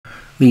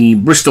The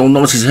Bristol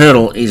Novices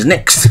Hurdle is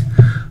next.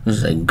 This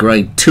is a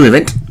Grade 2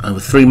 event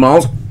over 3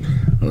 miles.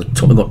 At the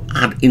top we've got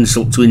Add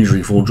Insult to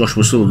Injury for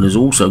Joshua Sutherland, who's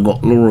also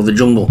got Law of the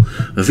Jungle,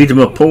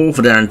 Vidma Paul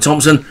for Darren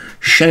Thompson,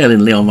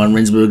 Shailin Leon van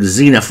Rensburg,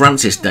 Zena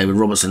Francis, David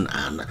Robertson,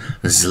 and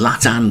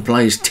Zlatan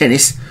Plays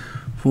Tennis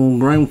for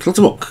Graham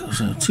Clutterbuck.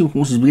 So 2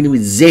 horses beginning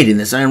with Z in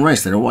the same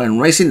race. They're away and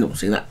racing. Don't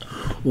see that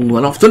all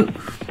that often.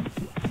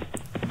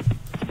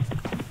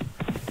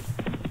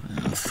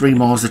 3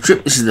 miles the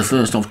trip. This is the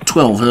first of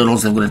 12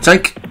 hurdles they're going to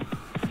take.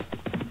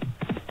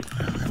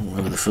 They're all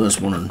over the first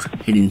one and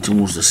heading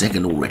towards the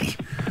second already.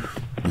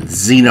 With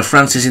Zena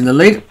Francis in the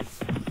lead.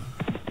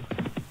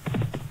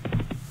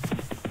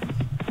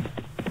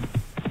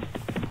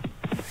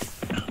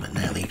 But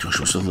now the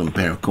Joshua Sutherland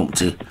pair have come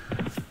to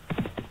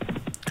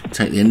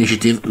take the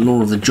initiative.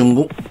 Law of the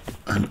Jungle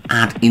and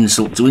Add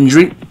Insult to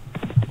Injury.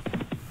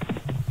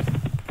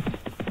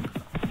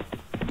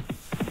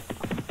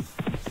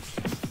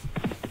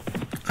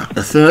 At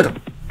the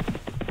third,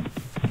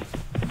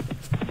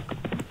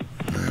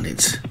 and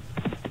it's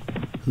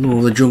Law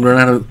of the Jungle and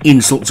Add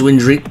Insult to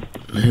Injury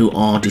who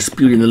are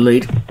disputing the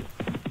lead.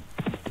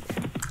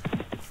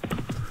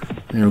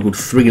 They're a good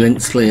 3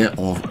 lengths clear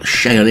of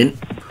Shailin,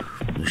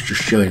 who's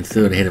just showing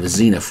third ahead of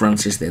Zena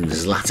Francis. Then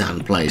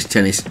Zlatan Plays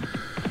Tennis,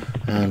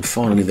 and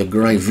finally the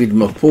grey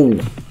Vidma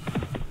Paul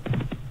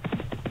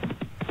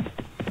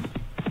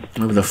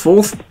over the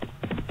fourth.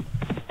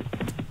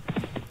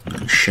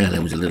 And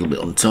Shailin was a little bit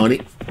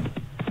untidy,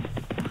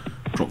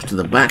 drops to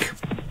the back.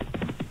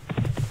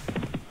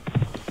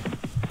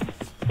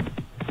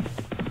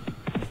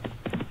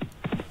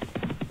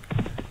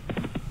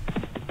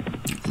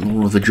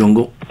 Law of the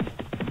Jungle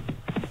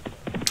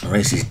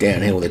races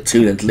downhill with a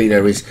 2 length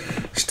leader is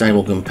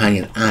stable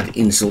companion Add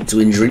Insult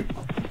to Injury,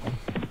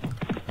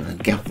 and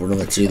a gap for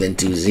another 2 then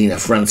to Zena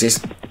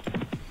Francis.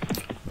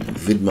 And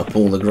Vidma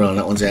Paul the ground,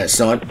 that one's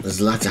outside.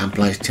 Zlatan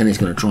Plays Tennis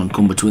going to try and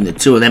come between the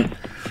 2 of them,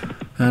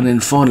 and then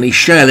finally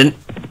Shailin,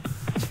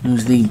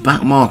 who's the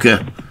back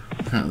marker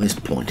at this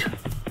point.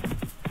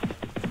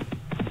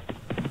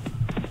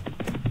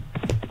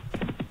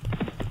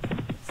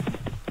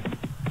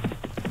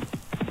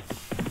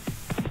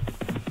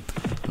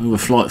 Over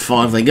flight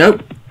 5 they go.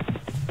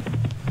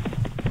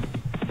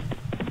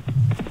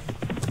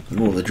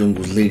 Law of the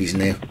Jungle's lead is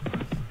now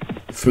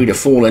 3 to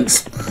 4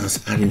 lengths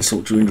as Add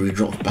Insult to Injury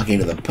drops back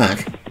into the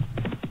pack.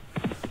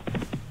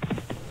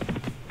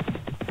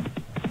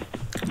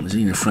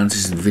 Zena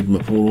Francis and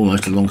Vidma Paul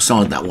almost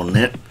alongside that one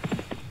there.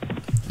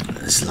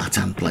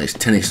 Zlatan Plays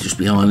Tennis just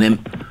behind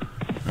them,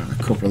 and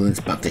a couple of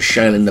lengths back to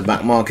Shailin, the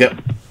back marker.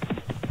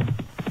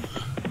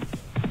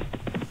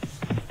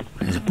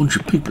 There's a bunch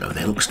of people over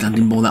there, look,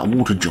 standing by that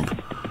water jump.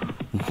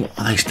 What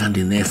are they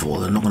standing there for?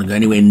 They're not going to go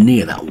anywhere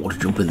near that water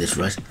jump in this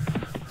race.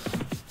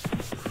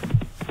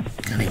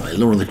 Anyway,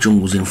 Law of the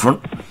Jungle's in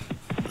front.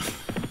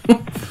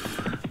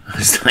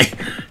 As they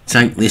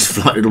take this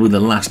flight, it'll be the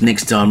last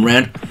next time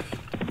round.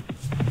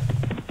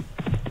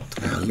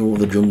 Law of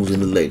the Jungle's in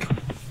the lead.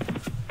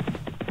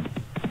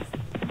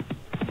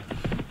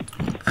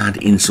 Add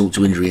Insult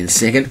to Injury in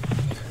second.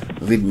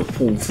 Vidma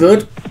Paul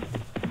third.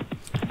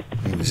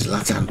 And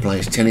Zlatan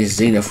Plays Tennis,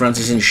 Zena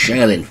Francis and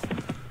Shailin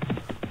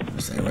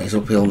as they race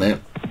uphill now.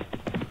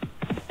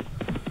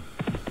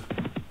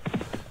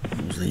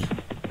 There's the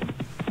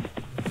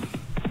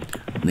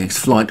next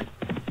flight.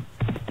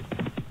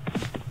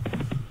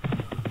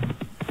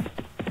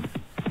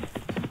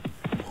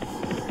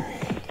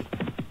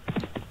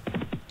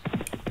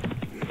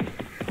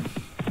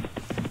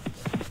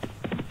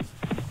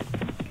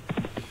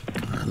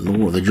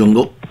 Law of the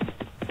Jungle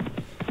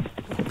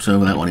pops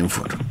over that one in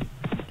front.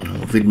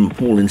 Vidma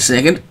Paul in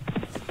second.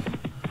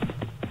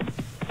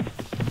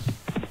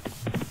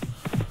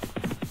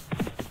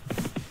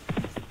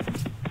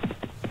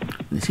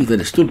 Let's see if they'd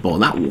have stood by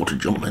that water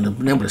jump and have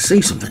been able to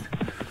see something.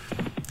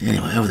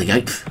 Anyway, over the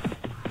gate.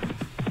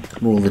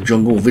 Law of the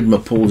Jungle,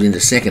 Vidma Paul's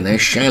into second there.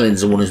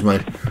 Shailin's the one who's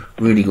made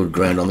really good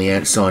ground on the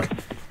outside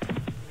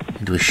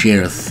into a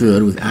share of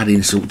third with Add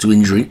Insult to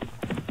Injury.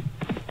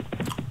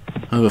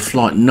 Over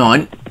flight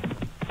 9.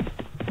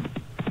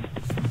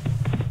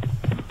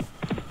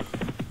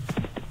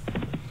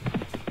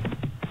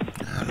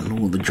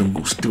 Law of the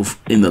Jungle still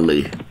in the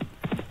lead.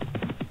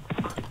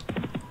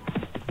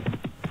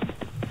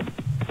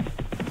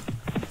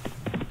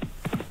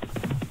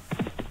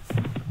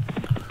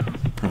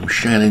 From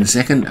Shailin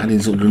second, Add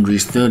Insult to Injury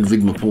is third,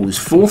 Vidma Paul is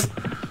fourth,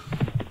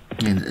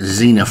 and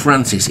Zena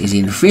Francis is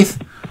in fifth.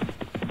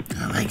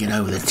 And they get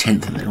over the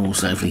 10th and they're all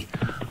safely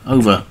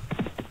over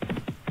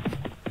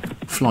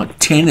flight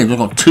 10. They've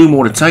got 2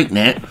 more to take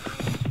now.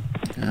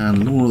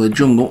 And Law of the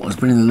Jungle has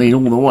been in the lead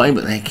all the way,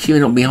 but they're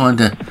queuing up behind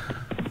to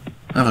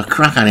have a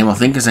crack at him, I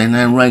think, as they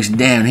now race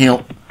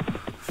downhill.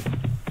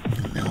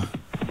 And they'll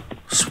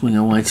swing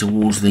away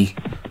towards the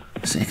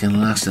second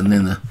last and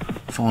then the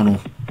final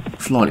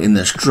flight in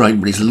the straight.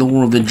 But it's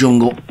Law of the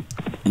Jungle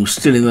who's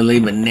still in the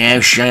lead, but now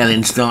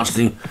Shailin starts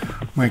to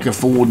make a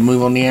forward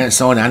move on the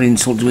outside. Add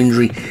Insult to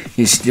Injury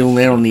is still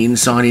there on the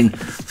inside in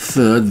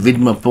third.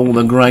 Vidma Paul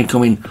the Grey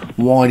coming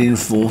wide in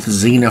fourth.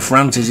 Xena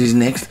Francis is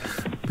next.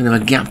 Bit of a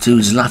gap to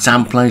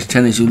Zlatan Plays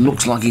Tennis, who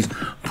looks like he's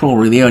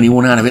probably the only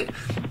one out of it.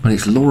 But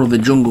it's Law of the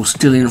Jungle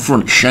still in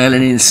front,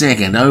 Shaylin in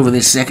second. Over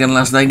this second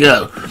last they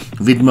go.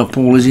 Vidma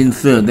Paul is in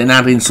third, then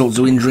add insult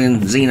to injury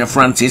and Xena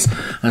Francis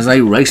as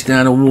they race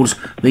down towards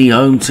the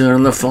home turn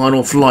and the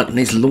final flight. And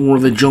it's Law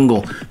of the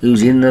Jungle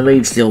who's in the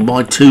lead still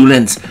by 2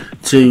 lengths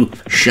to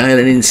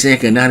Shaylin in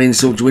second. Add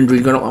insult to injury,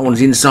 got up, that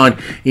one's inside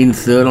in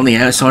third. On the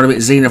outside of it,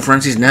 Xena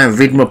Francis. Now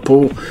Vidma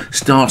Paul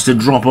starts to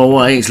drop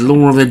away. It's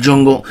Law of the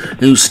Jungle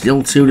who's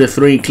still 2 to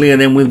 3 clear,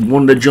 then with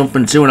Wonder Jump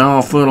and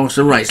 2.5 furlongs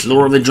to race.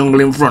 Law of the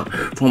Jungle in front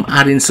from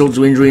Add insult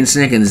to injury in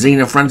second.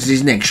 Xena Francis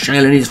is next.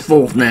 Shaylin is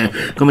fourth now,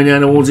 coming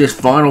down towards this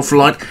final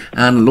flight,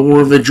 and Law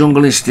of the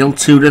Jungle is still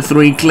 2 to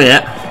 3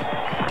 clear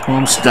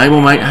from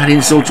stablemate. Had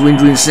insult to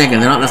injury in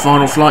second. They're at the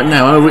final flight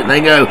now. Over it they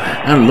go,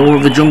 and Law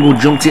of the Jungle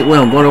jumped it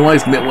well, got away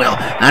from it well.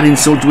 Had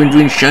insult to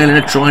injury and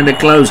Shaylin are trying to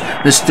close.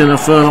 There's still a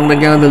furlong to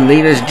go. The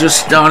leader's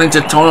just starting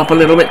to tie up a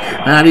little bit.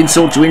 Had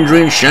insult to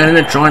injury and Shaylin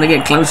are trying to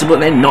get closer, but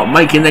they're not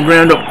making the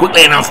ground up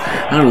quickly enough.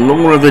 And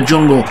Law of the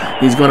Jungle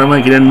is going to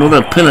make it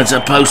another pillar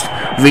to post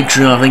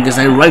victory, I think, as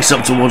they race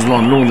up towards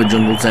line. Law of the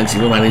Jungle takes it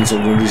from Had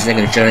insult to injury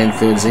second. Shaylin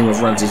third. Xena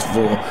Francis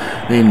 4.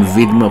 Then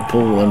Vidma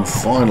Paul, and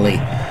finally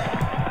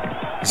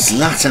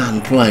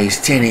Zlatan Plays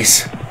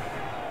Tennis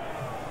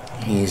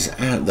is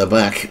out the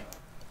back,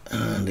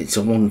 and it's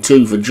a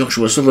 1-2 for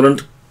Joshua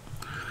Sutherland.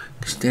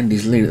 Extend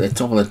his lead at the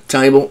top of the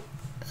table,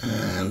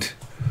 and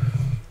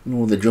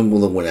Law of the Jungle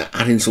the winner.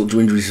 Add insult to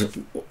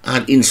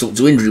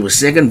injury was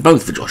second,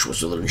 both for Joshua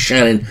Sutherland.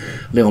 Shaylin,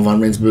 Leon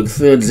van Rensburg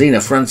third.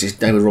 Xena Francis,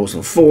 David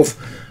Rawson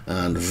fourth,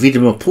 and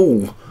Vidma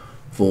Paul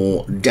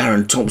for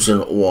Darren Thompson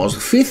was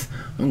fifth.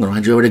 I'm going to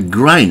hand you over to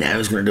Gray now,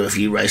 who's going to do a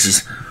few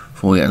races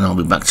for you, and I'll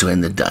be back to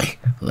end the day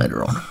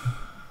later on.